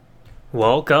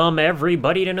Welcome,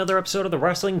 everybody, to another episode of the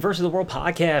Wrestling vs. the World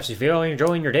podcast. If you're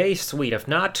enjoying your day, sweet. If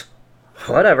not,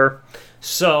 whatever.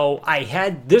 So,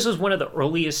 this was one of the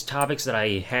earliest topics that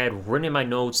I had written in my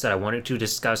notes that I wanted to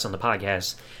discuss on the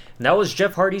podcast. And that was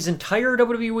Jeff Hardy's entire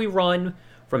WWE run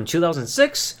from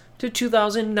 2006 to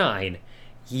 2009.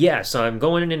 Yes, I'm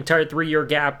going an entire 3-year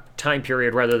gap time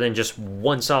period rather than just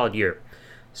one solid year.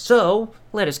 So,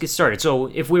 let us get started. So,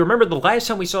 if we remember the last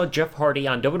time we saw Jeff Hardy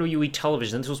on WWE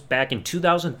television, this was back in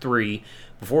 2003,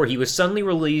 before he was suddenly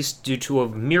released due to a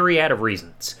myriad of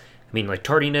reasons. I mean, like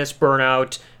tardiness,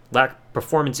 burnout, lack of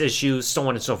performance issues, so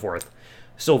on and so forth.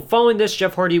 So, following this,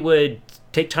 Jeff Hardy would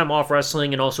take time off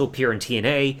wrestling and also appear in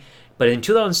TNA. But in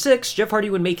 2006, Jeff Hardy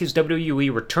would make his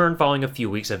WWE return following a few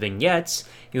weeks of vignettes.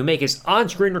 He would make his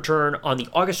on-screen return on the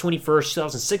August 21st,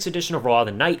 2006 edition of Raw,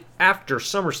 the night after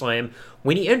SummerSlam,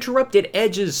 when he interrupted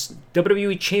Edge's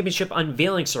WWE Championship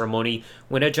unveiling ceremony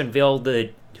when Edge unveiled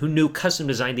the new custom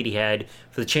design that he had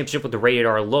for the championship with the Rated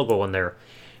R logo on there.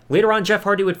 Later on, Jeff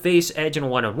Hardy would face Edge in a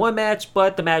one-on-one match,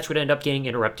 but the match would end up getting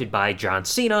interrupted by John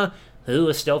Cena, who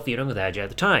was still feuding with Edge at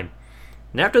the time.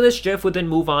 And after this, Jeff would then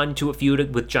move on to a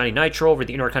feud with Johnny Nitro over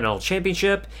the Intercontinental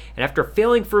Championship, and after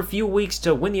failing for a few weeks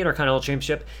to win the Intercontinental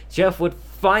Championship, Jeff would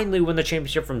finally win the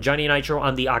championship from Johnny Nitro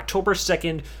on the October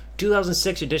 2nd,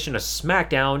 2006 edition of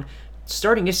SmackDown,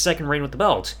 starting his second reign with the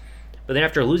belt. But then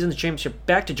after losing the championship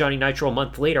back to Johnny Nitro a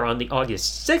month later on the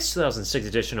August 6th, 2006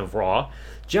 edition of Raw,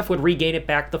 Jeff would regain it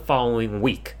back the following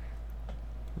week.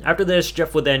 After this,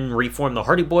 Jeff would then reform the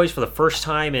Hardy Boys for the first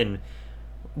time in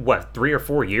 3 or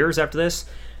 4 years after this?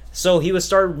 So he would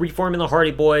start reforming the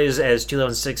Hardy Boys as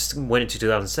 2006 went into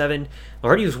 2007. The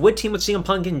Hardys would team with CM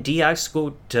Punk and DX,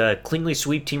 go to cleanly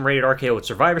sweep Team Rated RKO at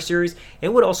Survivor Series,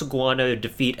 and would also go on to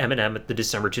defeat Eminem at the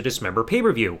December to Dismember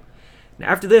pay-per-view.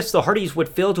 After this, the Hardys would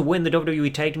fail to win the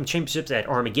WWE Tag Team Championships at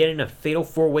Armageddon, a fatal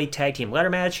 4-way tag team ladder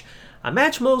match, a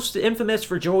match most infamous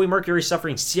for Joey Mercury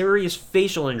suffering serious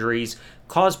facial injuries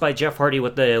caused by Jeff Hardy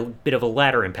with a bit of a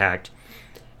ladder impact.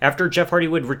 After Jeff Hardy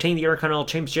would retain the Intercontinental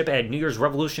Championship at New Year's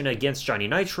Revolution against Johnny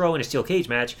Nitro in a steel cage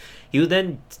match, he would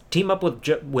then team up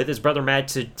with his brother Matt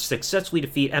to successfully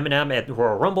defeat Eminem at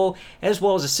Royal Rumble, as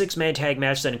well as a 6-man tag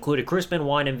match that included Chris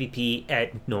Benoit and MVP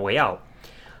at No Way Out.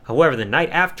 However, the night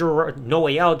after No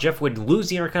Way Out, Jeff would lose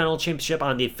the Intercontinental Championship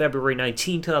on the February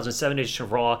 19, 2007 edition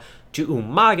of Raw to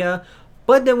Umaga,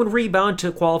 but then would rebound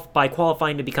by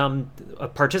qualifying to become a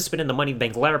participant in the Money in the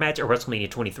Bank ladder match at WrestleMania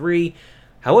 23.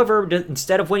 However,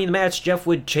 instead of winning the match, Jeff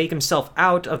would take himself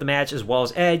out of the match as well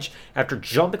as Edge after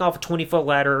jumping off a 20-foot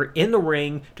ladder in the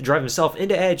ring to drive himself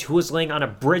into Edge, who was laying on a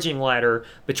bridging ladder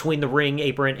between the ring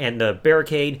apron and the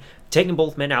barricade, taking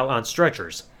both men out on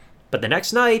stretchers. But the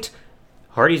next night,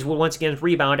 Hardys would once again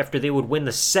rebound after they would win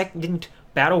the second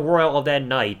Battle Royal of that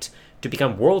night to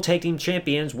become World Tag Team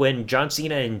Champions when John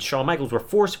Cena and Shawn Michaels were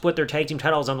forced to put their tag team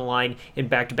titles on the line in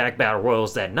back-to-back Battle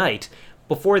Royals that night,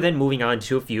 before then moving on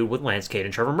to a feud with Lance Cade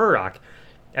and Trevor Murdoch.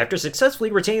 After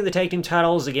successfully retaining the tag team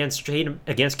titles against Cade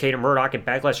and Murdoch at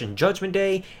Backlash and Judgment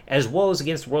Day, as well as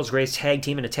against the World's Greatest Tag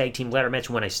Team in a tag team ladder match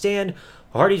When I Stand,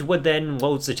 Hardys would then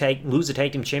lose the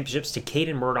tag team championships to Cade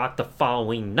and Murdoch the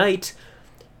following night,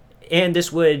 and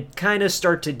this would kind of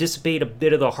start to dissipate a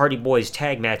bit of the Hardy Boys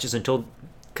tag matches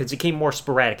because it became more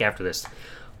sporadic after this.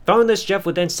 Following this, Jeff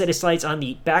would then set his sights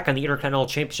back on the Intercontinental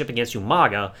Championship against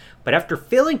Umaga, but after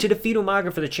failing to defeat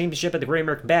Umaga for the championship at the Great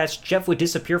American Bash, Jeff would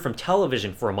disappear from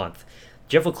television for a month.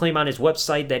 Jeff would claim on his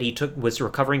website that he was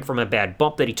recovering from a bad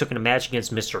bump that he took in a match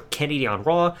against Mr. Kennedy on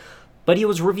Raw, but he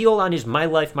was revealed on his My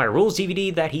Life, My Rules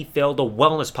DVD that he failed a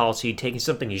wellness policy, taking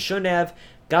something he shouldn't have,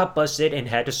 got busted, and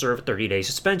had to serve a 30-day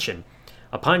suspension.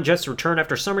 Upon Jeff's return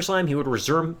after SummerSlam, he would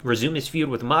resume his feud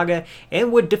with Umaga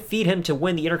and would defeat him to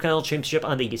win the Intercontinental Championship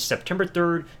on the September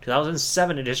 3rd,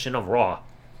 2007 edition of Raw.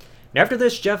 And after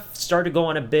this, Jeff started to go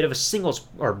on a bit of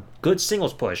a good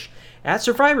singles push. At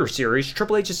Survivor Series,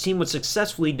 Triple H's team would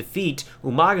successfully defeat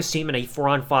Umaga's team in a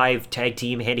 4-on-5 tag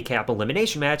team handicap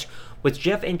elimination match, with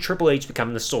Jeff and Triple H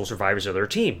becoming the sole survivors of their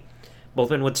team. Both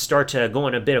men would start to go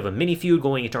on a bit of a mini-feud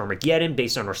going into Armageddon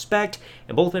based on respect,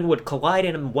 and both men would collide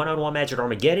in a one-on-one match at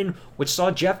Armageddon, which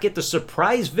saw Jeff get the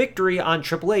surprise victory on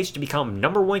Triple H to become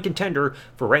 #1 contender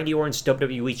for Randy Orton's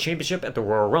WWE Championship at the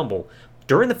Royal Rumble.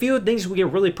 During the feud, things would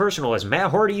get really personal as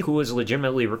Matt Hardy, who was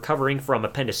legitimately recovering from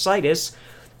appendicitis,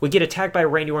 would get attacked by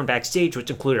Randy Orton backstage, which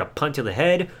included a punt to the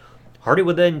head. Hardy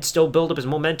would then still build up his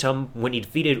momentum when he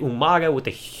defeated Umaga with a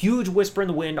huge whisper in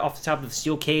the wind off the top of the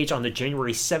steel cage on the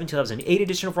January 7, 2008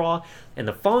 edition of Raw, and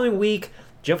the following week,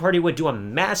 Jeff Hardy would do a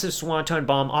massive Swanton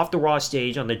Bomb off the Raw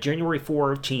stage on the January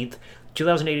 14th,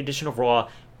 2008 edition of Raw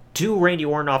to Randy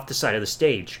Orton off the side of the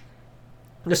stage.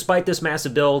 Despite this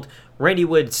massive build, Randy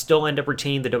would still end up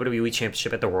retaining the WWE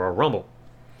Championship at the Royal Rumble.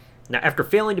 Now, after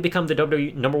failing to become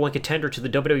the number one contender to the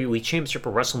WWE Championship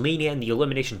at WrestleMania in the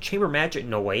Elimination Chamber match at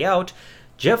No Way Out,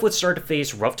 Jeff would start to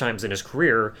face rough times in his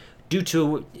career due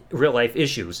to real-life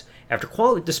issues.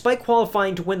 Despite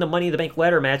qualifying to win the Money in the Bank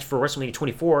ladder match for WrestleMania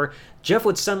 24, Jeff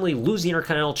would suddenly lose the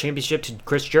Intercontinental Championship to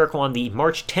Chris Jericho on the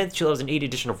March 10th, 2008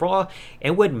 edition of Raw,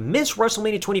 and would miss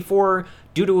WrestleMania 24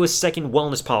 due to his second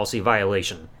wellness policy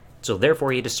violation. So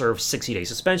therefore, he had to serve 60-day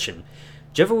suspension.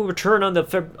 Jeff would return on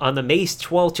the May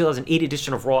 12, 2008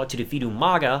 edition of Raw to defeat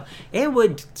Umaga, and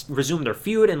would resume their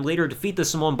feud and later defeat the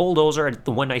Samoan Bulldozer at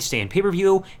the One Night Stand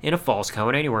pay-per-view in a Falls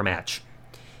Count Anywhere match.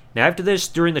 Now, after this,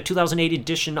 during the 2008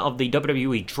 edition of the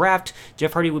WWE Draft,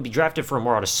 Jeff Hardy would be drafted from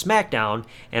Raw to SmackDown,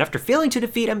 and after failing to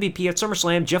defeat MVP at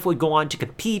SummerSlam, Jeff would go on to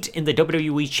compete in the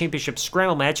WWE Championship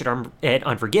Scramble match at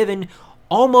Unforgiven,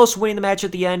 almost winning the match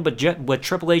at the end, but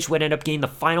Triple H would end up getting the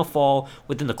final fall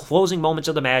within the closing moments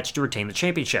of the match to retain the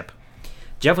championship.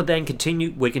 Jeff would then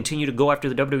continue to go after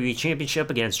the WWE Championship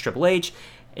against Triple H,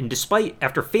 and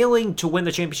after failing to win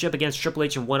the championship against Triple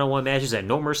H in one-on-one matches at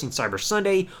No Mercy and Cyber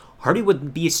Sunday, Hardy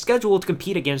would be scheduled to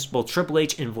compete against both Triple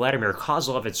H and Vladimir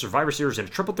Kozlov at Survivor Series in a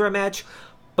triple threat match,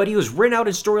 but he was written out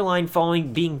in storyline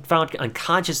following being found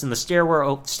unconscious in the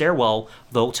stairwell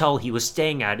of the hotel he was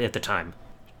staying at the time.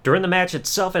 During the match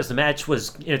itself, as the match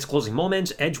was in its closing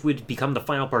moments, Edge would become the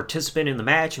final participant in the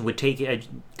match and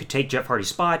could take Jeff Hardy's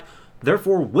spot,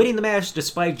 therefore winning the match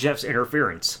despite Jeff's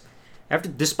interference.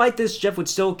 Despite this, Jeff would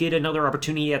still get another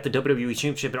opportunity at the WWE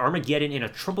Championship at Armageddon in a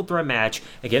triple threat match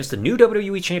against the new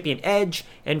WWE Champion Edge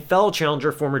and fellow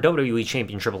challenger former WWE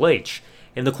Champion Triple H.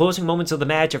 In the closing moments of the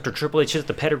match, after Triple H hit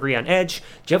the pedigree on Edge,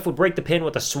 Jeff would break the pin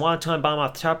with a Swanton Bomb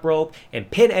off the top rope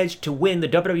and pin Edge to win the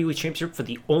WWE Championship for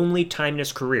the only time in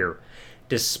his career.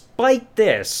 Despite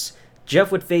this,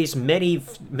 Jeff would face many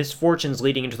misfortunes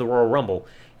leading into the Royal Rumble.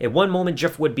 At one moment,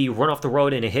 Jeff would be run off the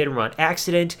road in a hit-and-run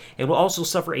accident and would also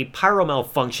suffer a pyro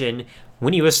malfunction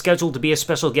when he was scheduled to be a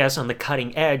special guest on the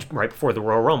Cutting Edge right before the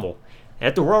Royal Rumble.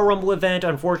 At the Royal Rumble event,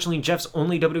 unfortunately, Jeff's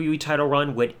only WWE title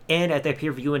run would end at that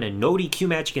pay-per-view in a no DQ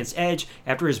match against Edge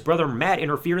after his brother Matt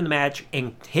interfered in the match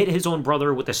and hit his own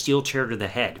brother with a steel chair to the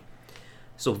head.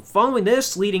 So following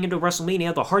this, leading into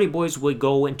WrestleMania, the Hardy Boys would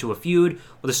go into a feud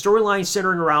with a storyline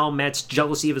centering around Matt's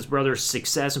jealousy of his brother's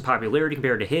success and popularity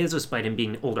compared to his, despite him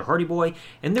being an older Hardy Boy,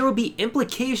 and there would be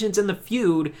implications in the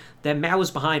feud that Matt was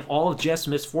behind all of Jeff's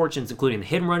misfortunes, including the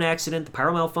hit-and-run accident, the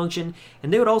pyro malfunction,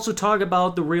 and they would also talk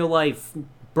about the real-life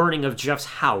burning of Jeff's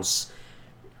house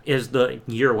as the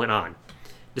year went on.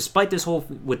 Despite this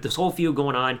whole feud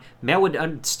going on, Matt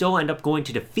would still end up going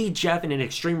to defeat Jeff in an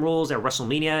Extreme Rules at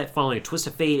WrestleMania, following a twist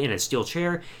of fate in a steel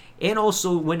chair, and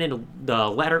also win in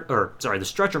the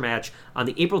stretcher match on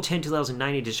the April 10,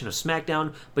 2009 edition of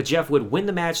SmackDown. But Jeff would win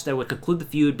the match that would conclude the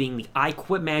feud, being the I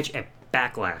Quit match at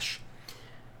Backlash.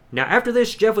 Now, after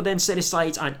this, Jeff would then set his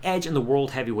sights on Edge in the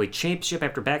World Heavyweight Championship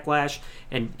after Backlash,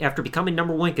 and after becoming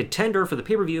number one contender for the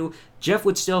pay-per-view, Jeff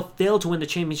would still fail to win the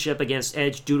championship against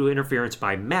Edge due to interference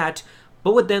by Matt,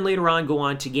 but would then later on go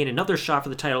on to gain another shot for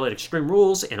the title at Extreme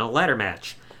Rules in a ladder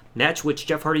match which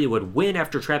Jeff Hardy would win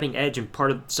after trapping Edge in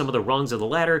part of some of the rungs of the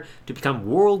ladder to become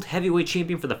World Heavyweight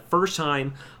Champion for the first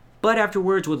time, but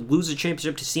afterwards would lose the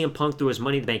championship to CM Punk through his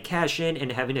Money in the Bank cash-in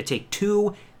and having to take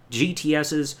 2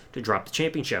 GTSs to drop the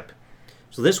championship.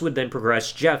 So this would then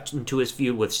progress Jeff into his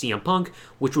feud with CM Punk,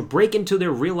 which would break into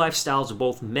their real-life styles of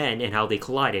both men and how they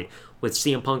collided, with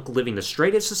CM Punk living the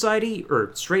straight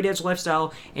edge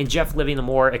lifestyle, and Jeff living the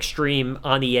more extreme,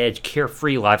 on-the-edge,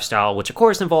 carefree lifestyle, which of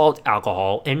course involved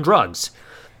alcohol and drugs.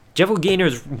 Jeff would gain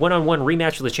his one-on-one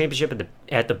rematch for the championship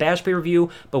at the Bash pay-per-view,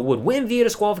 but would win via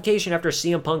disqualification after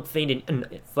CM Punk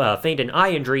feigned an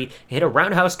eye injury and hit a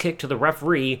roundhouse kick to the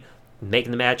referee,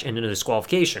 making the match end in a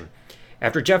disqualification.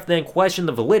 After Jeff then questioned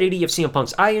the validity of CM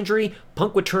Punk's eye injury,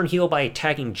 Punk would turn heel by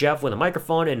attacking Jeff with a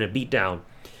microphone and a beatdown.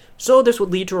 So this would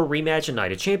lead to a rematch at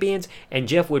Night of Champions, and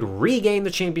Jeff would regain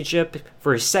the championship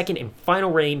for his second and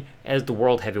final reign as the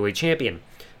World Heavyweight Champion.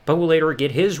 Punk would later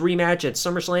get his rematch at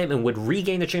SummerSlam and would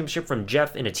regain the championship from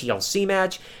Jeff in a TLC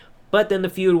match, but then the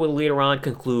feud would later on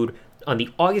conclude on the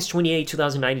August 28,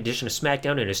 2009 edition of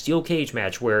SmackDown in a steel cage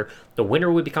match where the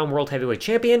winner would become World Heavyweight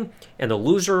Champion and the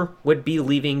loser would be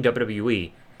leaving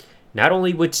WWE. Not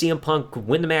only would CM Punk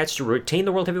win the match to retain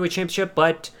the World Heavyweight Championship,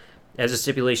 but as the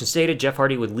stipulation stated, Jeff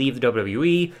Hardy would leave the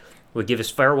WWE, would give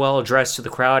his farewell address to the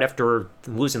crowd after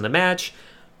losing the match,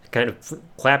 kind of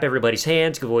clap everybody's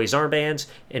hands, give away his armbands,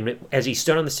 and as he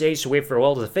stood on the stage to wave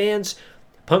farewell to the fans,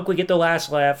 Punk would get the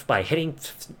last laugh by hitting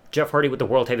Jeff Hardy with the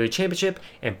World Heavyweight Championship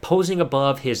and posing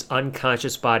above his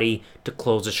unconscious body to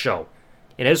close the show.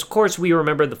 And as of course we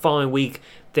remember, the following week,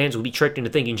 fans would be tricked into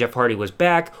thinking Jeff Hardy was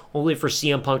back, only for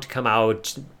CM Punk to come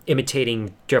out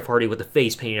imitating Jeff Hardy with the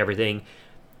face paint and everything.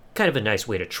 Kind of a nice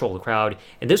way to troll the crowd.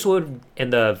 And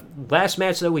the last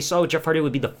match that we saw with Jeff Hardy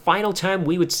would be the final time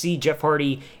we would see Jeff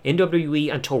Hardy in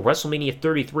WWE until WrestleMania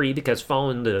 33, because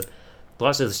following the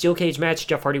loss of the steel cage match,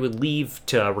 Jeff Hardy would leave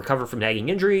to recover from nagging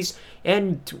injuries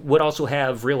and would also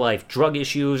have real life drug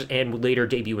issues and would later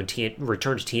debut and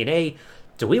return to TNA.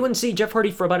 So we wouldn't see Jeff Hardy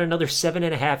for about another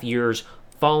 7.5 years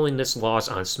following this loss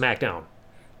on SmackDown.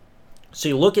 So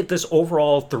you look at this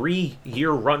overall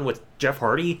 3-year run with Jeff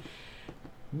Hardy.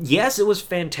 Yes, it was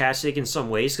fantastic in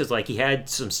some ways, because he had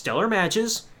some stellar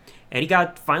matches, and he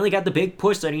finally got the big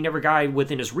push that he never got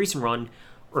within his recent run,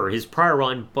 or his prior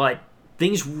run, but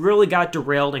things really got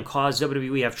derailed and caused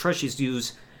WWE to have trust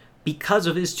issues because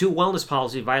of his 2 wellness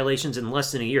policy violations in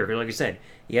less than a year. Like I said,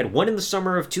 he had one in the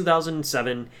summer of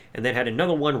 2007, and then had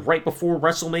another one right before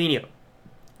WrestleMania. And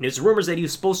there's rumors that he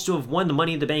was supposed to have won the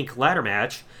Money in the Bank ladder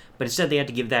match, but instead they had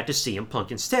to give that to CM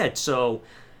Punk instead. So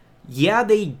yeah,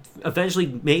 they eventually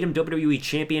made him WWE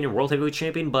Champion and World Heavyweight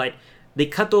Champion, but they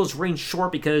cut those reigns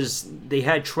short because they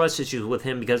had trust issues with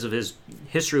him because of his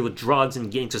history with drugs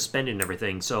and getting suspended and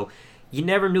everything. So you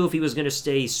never knew if he was going to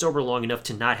stay sober long enough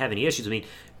to not have any issues. I mean,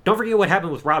 don't forget what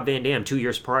happened with Rob Van Dam 2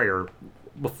 years prior,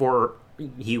 before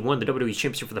he won the WWE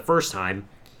Championship for the first time,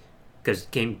 because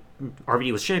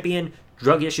RVD was champion,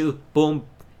 drug issue, boom,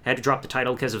 had to drop the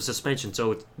title because of suspension.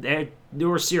 So there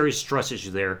were serious trust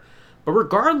issues there. But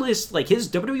regardless, his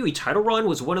WWE title run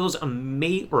was one of those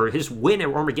or his win at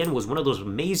Armageddon was one of those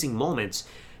amazing moments.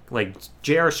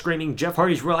 JR screaming, Jeff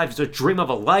Hardy's real life is a dream of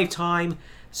a lifetime,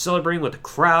 celebrating with the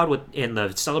crowd, and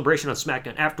the celebration on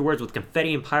SmackDown afterwards with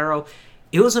confetti and pyro.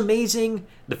 It was amazing.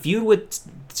 The feud with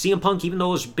CM Punk, even though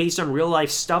it was based on real life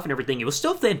stuff and everything, it was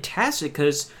still fantastic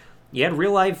because you had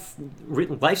real life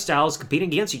lifestyles competing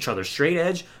against each other. Straight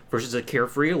edge versus a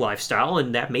carefree lifestyle,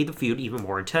 and that made the feud even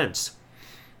more intense.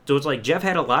 So it's Jeff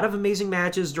had a lot of amazing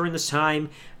matches during this time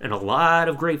and a lot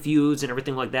of great feuds and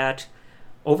everything like that.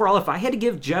 Overall, if I had to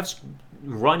give Jeff's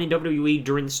run in WWE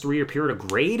during this 3-year period a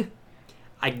grade,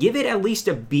 I'd give it at least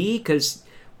a B, because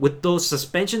with those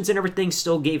suspensions and everything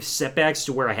still gave setbacks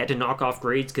to where I had to knock off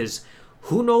grades, because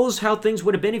who knows how things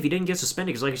would have been if he didn't get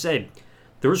suspended. Because like I said,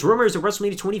 there was rumors at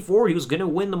WrestleMania 24 he was going to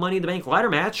win the Money in the Bank ladder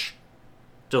match.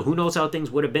 So who knows how things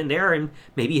would have been there, and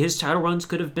maybe his title runs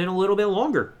could have been a little bit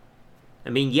longer. I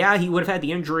mean, yeah, he would have had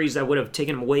the injuries that would have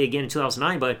taken him away again in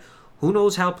 2009, but who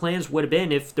knows how plans would have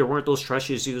been if there weren't those trust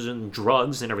issues and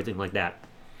drugs and everything like that.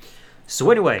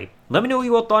 So anyway, let me know what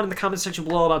you all thought in the comment section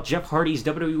below about Jeff Hardy's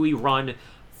WWE run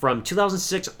from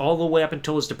 2006 all the way up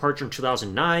until his departure in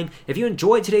 2009. If you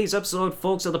enjoyed today's episode,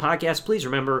 folks, of the podcast, please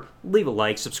remember, leave a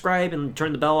like, subscribe, and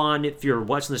turn the bell on if you're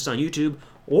watching this on YouTube,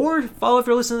 or follow if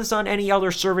you're listening to this on any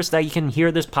other service that you can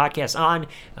hear this podcast on,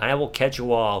 and I will catch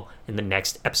you all in the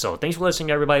next episode. Thanks for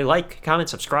listening, everybody. Like, comment,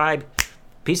 subscribe.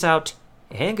 Peace out,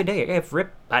 and good day,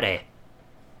 everybody.